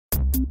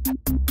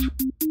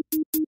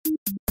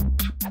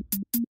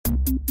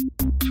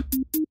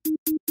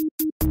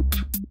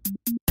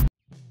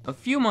A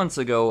few months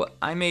ago,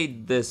 I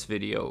made this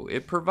video.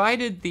 It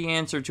provided the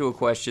answer to a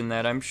question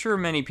that I'm sure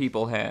many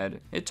people had.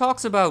 It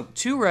talks about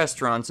two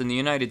restaurants in the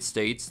United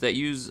States that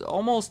use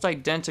almost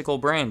identical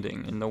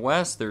branding. In the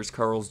West, there's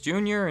Carl's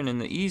Jr., and in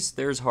the East,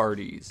 there's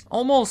Hardee's.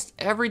 Almost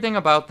everything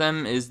about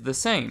them is the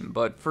same,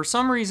 but for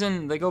some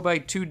reason, they go by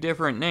two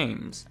different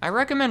names. I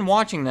recommend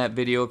watching that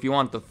video if you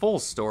want the full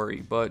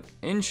story, but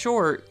in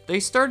short, they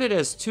started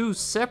as two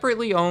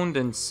separately owned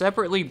and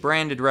separately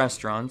branded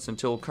restaurants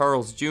until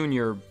Carl's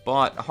Jr.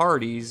 bought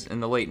Hardee's in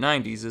the late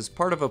 90s as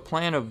part of a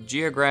plan of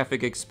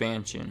geographic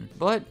expansion.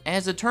 But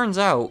as it turns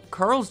out,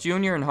 Carl's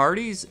Jr. and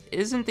Hardee's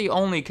isn't the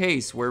only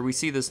case where we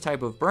see this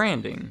type of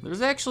branding.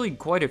 There's actually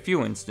quite a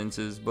few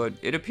instances, but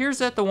it appears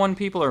that the one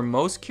people are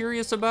most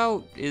curious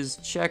about is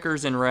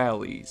Checkers and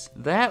Rally's.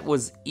 That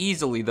was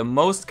easily the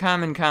most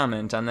common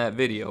comment on that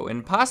video,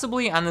 and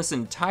possibly on this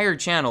entire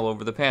channel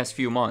over the past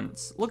few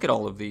months. Look at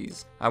all of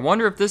these. I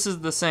wonder if this is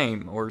the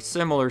same or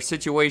similar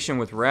situation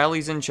with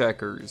Rally's and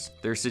Checkers.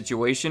 Their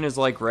situation is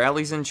like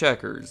Rally's and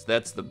Checkers.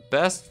 That's the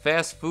best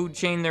fast food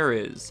chain there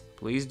is.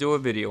 Please do a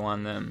video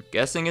on them.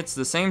 Guessing it's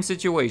the same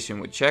situation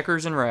with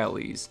Checkers and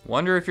Rally's.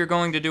 Wonder if you're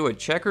going to do a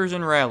Checkers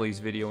and Rally's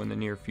video in the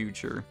near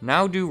future.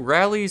 Now do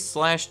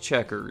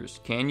Rally's/Checkers.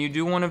 Can you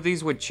do one of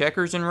these with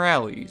Checkers and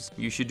Rally's?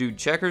 You should do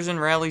Checkers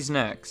and Rally's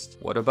next.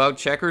 What about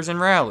Checkers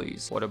and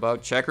Rally's? What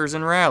about Checkers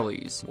and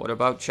Rally's? What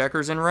about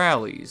Checkers and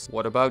Rally's?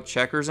 What about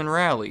Checkers and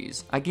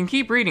Rally's? I can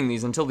keep reading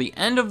these until the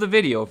end of the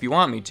video if you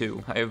want me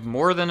to. I have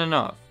more than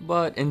enough.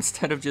 But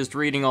instead of just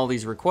reading all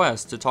these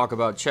requests to talk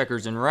about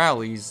Checkers and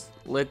Rally's,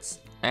 let's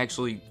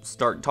actually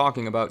start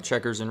talking about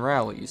Checkers and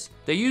Rally's.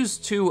 They use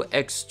two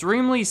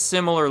extremely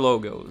similar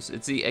logos.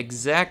 It's the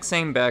exact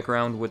same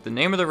background with the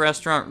name of the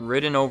restaurant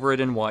written over it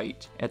in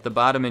white. At the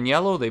bottom in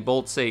yellow, they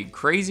both say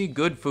Crazy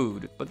Good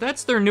Food, but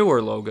that's their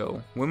newer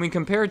logo. When we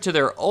compare it to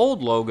their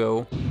old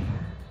logo,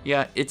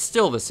 yeah, it's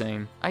still the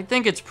same. I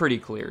think it's pretty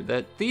clear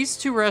that these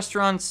two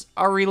restaurants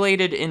are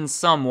related in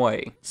some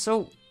way.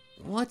 So,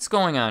 what's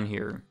going on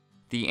here?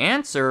 The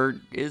answer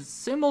is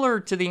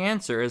similar to the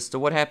answer as to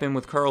what happened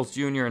with Carl's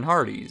Jr. and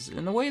Hardee's,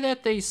 in the way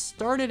that they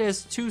started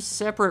as two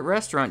separate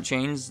restaurant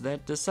chains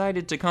that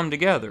decided to come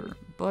together.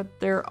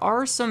 But there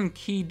are some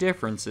key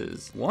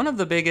differences, one of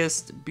the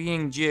biggest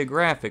being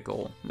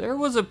geographical. There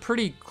was a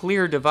pretty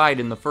clear divide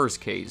in the first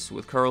case,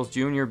 with Carl's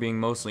Jr. being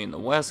mostly in the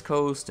West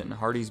Coast and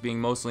Hardee's being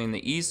mostly in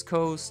the East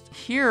Coast.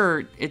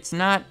 Here, it's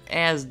not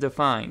as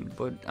defined,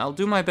 but I'll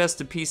do my best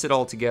to piece it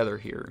all together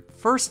here.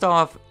 First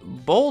off,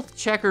 both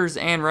Checkers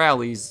and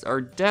Rally's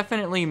are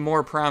definitely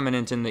more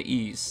prominent in the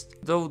East,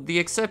 though the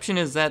exception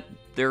is that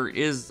there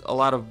is a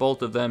lot of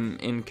both of them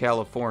in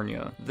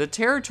California. The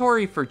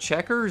territory for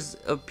Checkers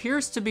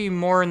appears to be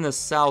more in the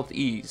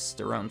southeast,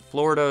 around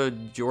Florida,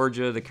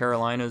 Georgia, the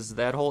Carolinas,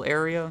 that whole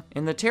area.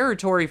 And the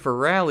territory for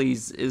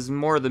Rally's is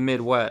more the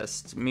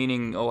Midwest,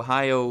 meaning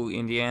Ohio,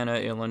 Indiana,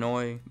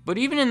 Illinois. But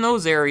even in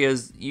those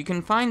areas, you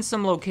can find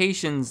some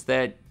locations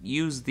that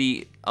use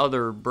the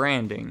other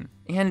branding.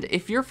 And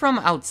if you're from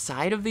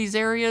outside of these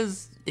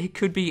areas, it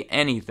could be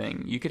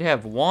anything. You could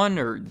have one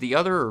or the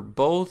other or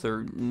both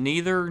or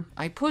neither.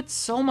 I put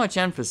so much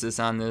emphasis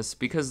on this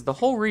because the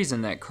whole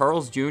reason that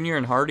Carl's Jr.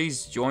 and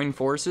Hardee's joined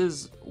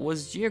forces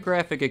was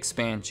geographic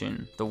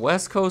expansion. The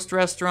West Coast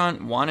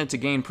restaurant wanted to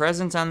gain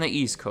presence on the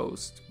East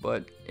Coast,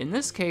 but in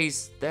this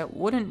case, that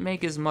wouldn't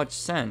make as much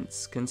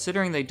sense,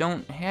 considering they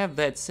don't have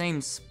that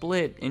same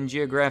split in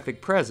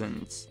geographic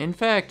presence. In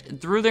fact,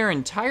 through their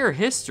entire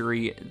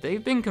history,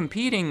 they've been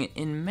competing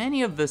in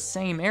many of the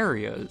same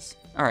areas.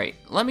 Alright,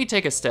 let me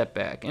take a step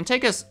back and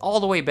take us all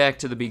the way back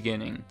to the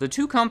beginning. The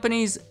two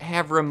companies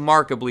have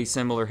remarkably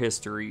similar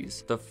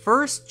histories. The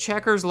first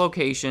Checkers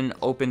location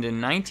opened in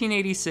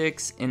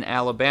 1986 in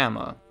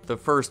Alabama. The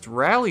first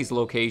Rally's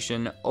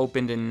location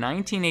opened in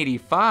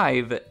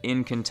 1985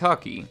 in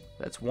Kentucky.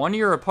 That's 1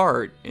 year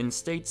apart in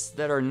states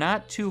that are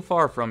not too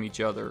far from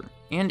each other.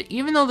 And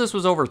even though this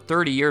was over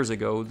 30 years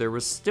ago, there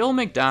was still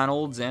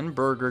McDonald's and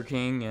Burger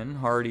King and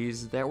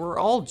Hardee's that were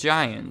all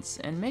giants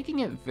and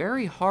making it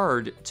very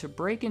hard to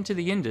break into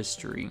the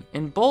industry.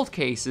 In both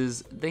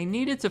cases, they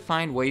needed to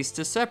find ways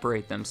to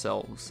separate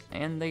themselves,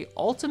 and they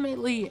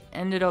ultimately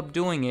ended up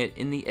doing it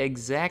in the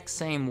exact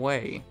same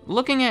way.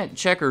 Looking at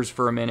Checkers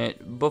for a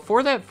minute,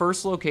 before that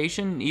first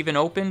location even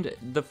opened,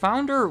 the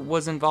founder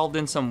was involved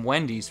in some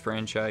Wendy's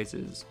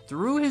franchises.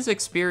 Through his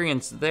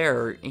experience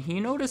there, he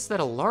noticed that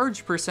a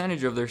large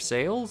percentage of their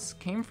sales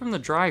came from the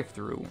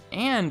drive-thru,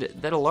 and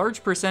that a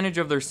large percentage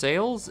of their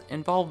sales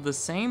involved the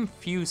same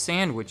few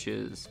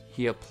sandwiches.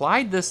 He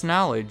applied this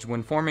knowledge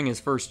when forming his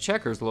first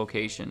Checkers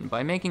location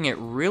by making it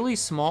really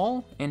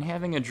small and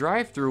having a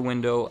drive-through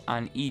window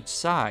on each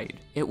side.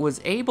 It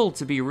was able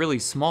to be really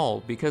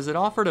small because it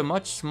offered a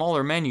much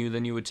smaller menu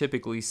than you would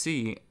typically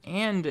see,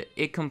 and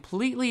it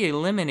completely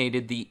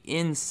eliminated the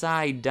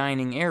inside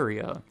dining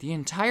area. The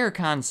entire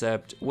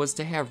concept was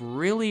to have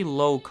really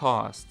low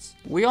costs.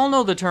 We all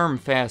know the term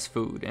fast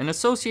food and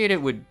associate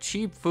it with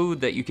cheap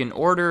food that you can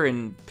order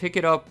and pick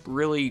it up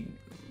really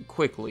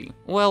quickly.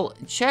 Well,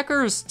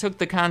 Checkers took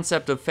the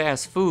concept of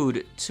fast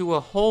food to a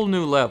whole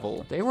new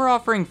level. They were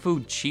offering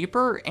food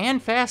cheaper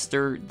and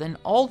faster than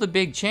all the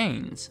big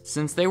chains.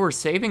 Since they were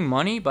saving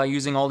money by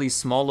using all these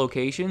small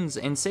locations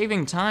and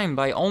saving time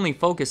by only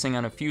focusing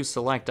on a few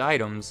select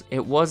items,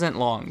 it wasn't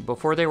long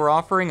before they were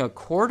offering a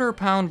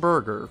quarter-pound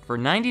burger for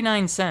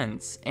 99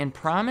 cents and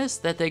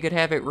promised that they could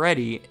have it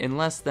ready in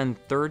less than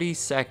 30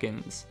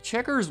 seconds.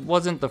 Checkers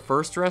wasn't the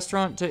first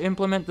restaurant to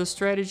implement this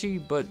strategy,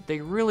 but they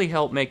really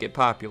helped make it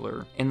popular.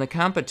 And the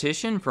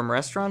competition from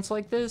restaurants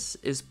like this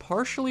is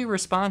partially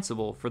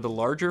responsible for the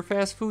larger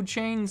fast food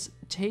chains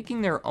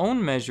taking their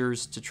own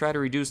measures to try to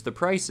reduce the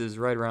prices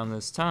right around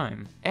this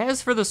time.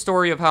 As for the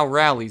story of how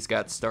Rally's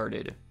got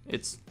started,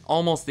 it's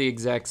almost the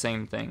exact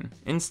same thing.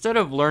 Instead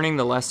of learning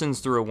the lessons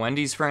through a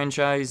Wendy's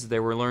franchise, they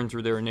were learned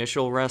through their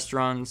initial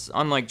restaurants.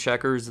 Unlike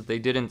Checkers, they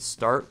didn't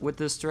start with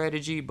this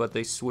strategy, but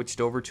they switched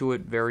over to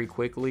it very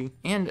quickly.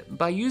 And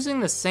by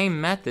using the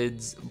same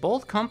methods,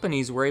 both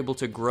companies were able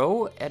to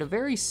grow at a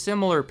very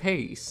similar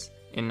pace.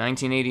 In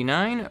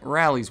 1989,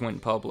 Rally's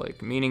went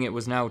public, meaning it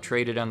was now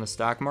traded on the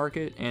stock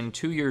market, and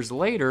 2 years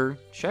later,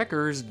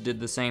 Checkers did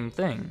the same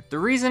thing. The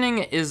reasoning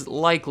is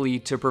likely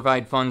to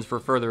provide funds for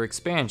further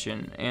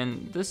expansion,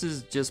 and this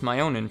is just my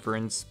own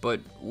inference,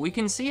 but we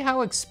can see how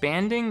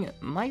expanding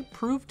might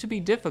prove to be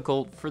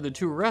difficult for the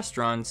two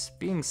restaurants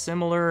being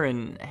similar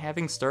and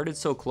having started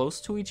so close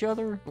to each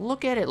other.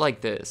 Look at it like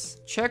this.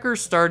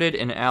 Checkers started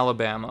in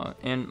Alabama,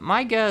 and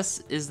my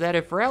guess is that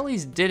if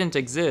Rally's didn't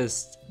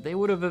exist, they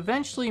would have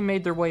eventually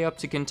made their way up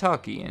to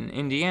Kentucky and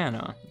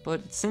Indiana.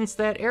 But since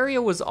that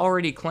area was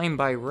already claimed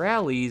by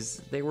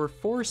Rally's, they were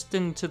forced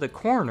into the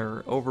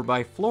corner over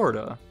by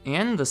Florida.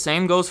 And the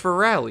same goes for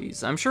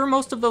Rally's. I'm sure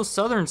most of those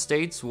southern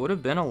states would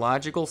have been a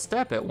logical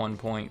step at one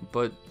point,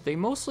 but they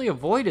mostly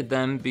avoided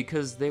them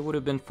because they would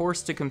have been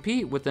forced to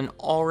compete with an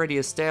already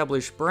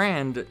established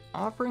brand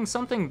offering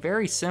something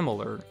very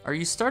similar. Are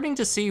you starting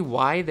to see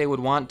why they would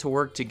want to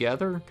work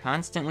together,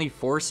 constantly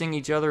forcing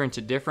each other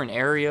into different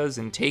areas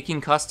and taking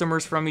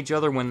customers from each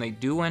other when they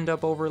do end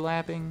up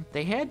overlapping?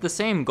 They had the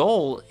same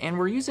goal and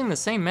were using the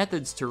same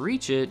methods to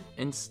reach it.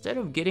 Instead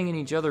of getting in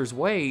each other's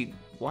way,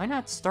 why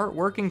not start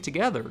working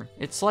together?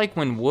 It's like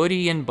when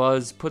Woody and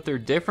Buzz put their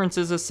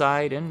differences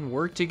aside and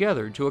worked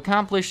together to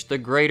accomplish the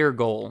greater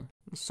goal.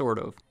 Sort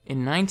of.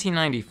 In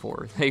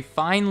 1994, they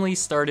finally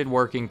started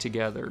working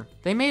together.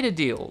 They made a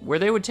deal where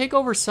they would take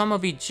over some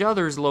of each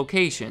other's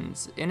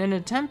locations in an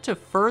attempt to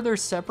further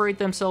separate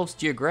themselves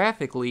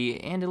geographically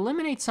and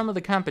eliminate some of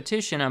the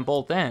competition on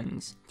both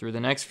ends. Through the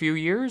next few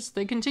years,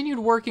 they continued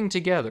working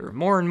together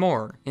more and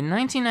more. In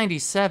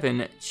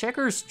 1997,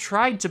 Checkers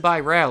tried to buy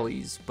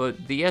Rally's,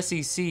 but the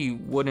SEC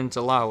wouldn't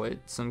allow it,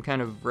 some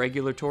kind of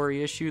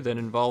regulatory issue that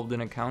involved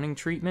an accounting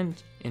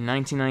treatment. In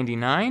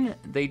 1999,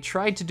 they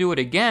tried to do it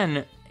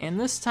again, and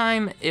this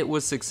time it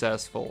was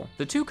successful.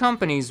 The two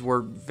companies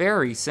were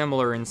very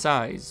similar in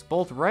size,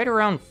 both right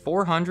around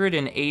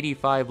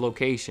 485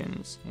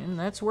 locations, and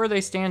that's where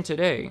they stand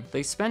today.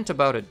 They spent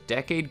about a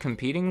decade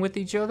competing with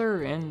each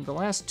other, and the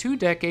last 2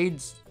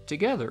 decades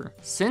together.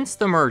 Since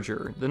the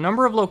merger, the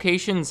number of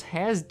locations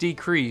has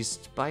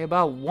decreased by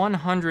about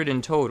 100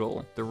 in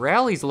total. The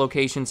Rally's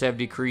locations have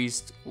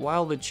decreased,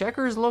 while the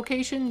Checkers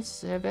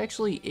locations have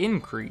actually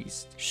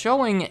increased,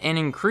 showing an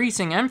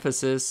increasing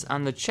emphasis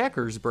on the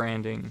Checkers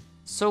branding.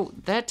 So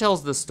that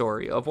tells the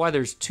story of why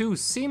there's two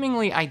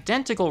seemingly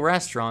identical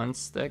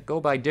restaurants that go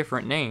by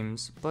different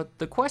names, but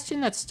the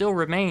question that still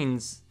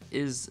remains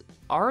is,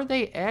 are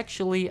they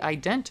actually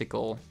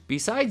identical?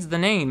 Besides the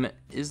name,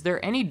 is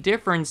there any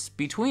difference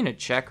between a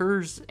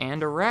Checkers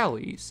and a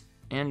Rally's?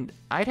 And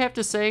I'd have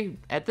to say,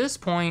 at this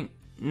point,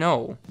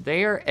 no.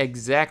 They are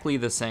exactly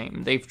the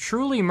same. They've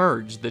truly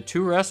merged the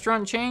two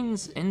restaurant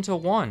chains into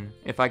one.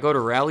 If I go to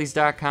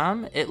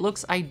Rally's.com, it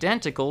looks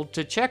identical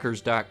to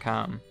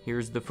Checkers.com.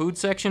 Here's the food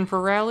section for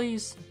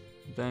Rally's.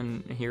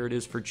 Then here it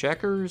is for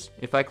Checkers.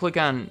 If I click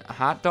on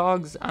hot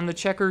dogs on the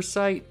Checkers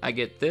site, I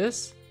get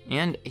this.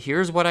 And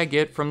here's what I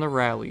get from the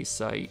Rally's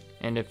site.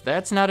 And if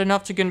that's not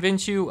enough to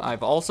convince you,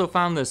 I've also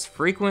found this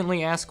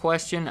frequently asked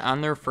question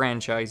on their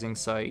franchising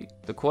site.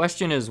 The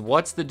question is,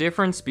 what's the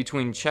difference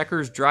between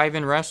Checkers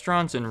drive-in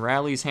restaurants and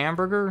Rally's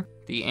hamburger?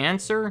 The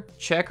answer,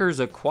 Checkers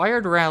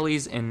acquired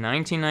Rally's in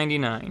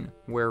 1999.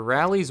 Where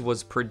Rally's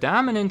was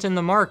predominant in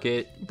the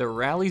market, the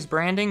Rally's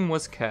branding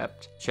was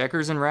kept.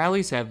 Checkers and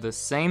Rally's have the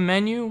same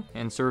menu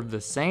and serve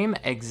the same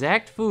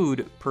exact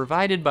food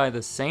provided by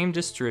the same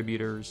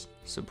distributors.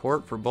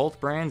 Support for both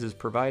brands is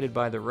provided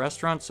by the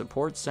Restaurant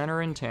Support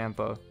Center in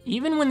Tampa.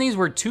 Even when these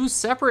were two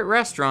separate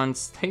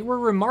restaurants, they were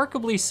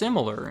remarkably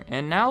similar,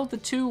 and now the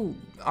two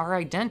are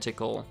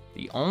identical.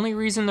 The only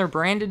reason they're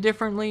branded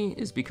differently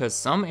is because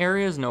some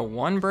areas know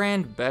one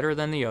brand better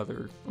than the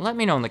other. Let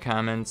me know in the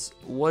comments,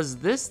 was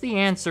this the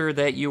answer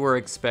that you were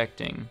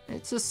expecting?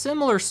 It's a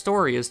similar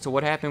story as to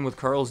what happened with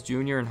Carl's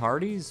Jr. and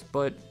Hardee's,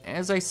 but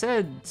as I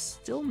said,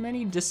 still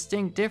many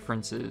distinct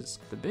differences.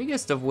 The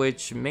biggest of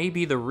which may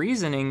be the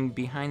reasoning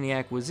behind the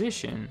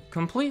acquisition.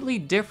 Completely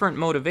different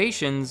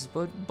motivations,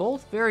 but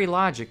both very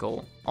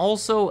logical.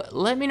 Also,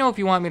 let me know if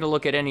you want me to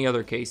look at any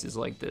other cases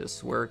like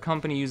this, where a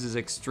company uses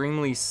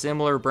extremely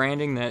similar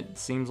branding that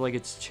seems like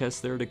it's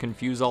just there to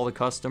confuse all the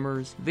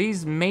customers.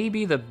 These may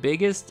be the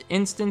biggest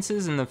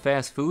instances in the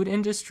fast food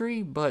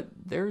industry, but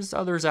there's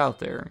others out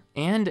there.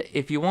 And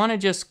if you want to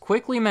just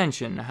quickly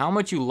mention how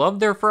much you love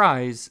their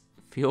fries,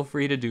 feel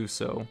free to do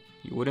so.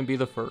 You wouldn't be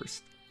the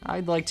first.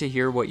 I'd like to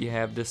hear what you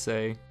have to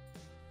say.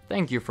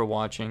 Thank you for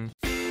watching.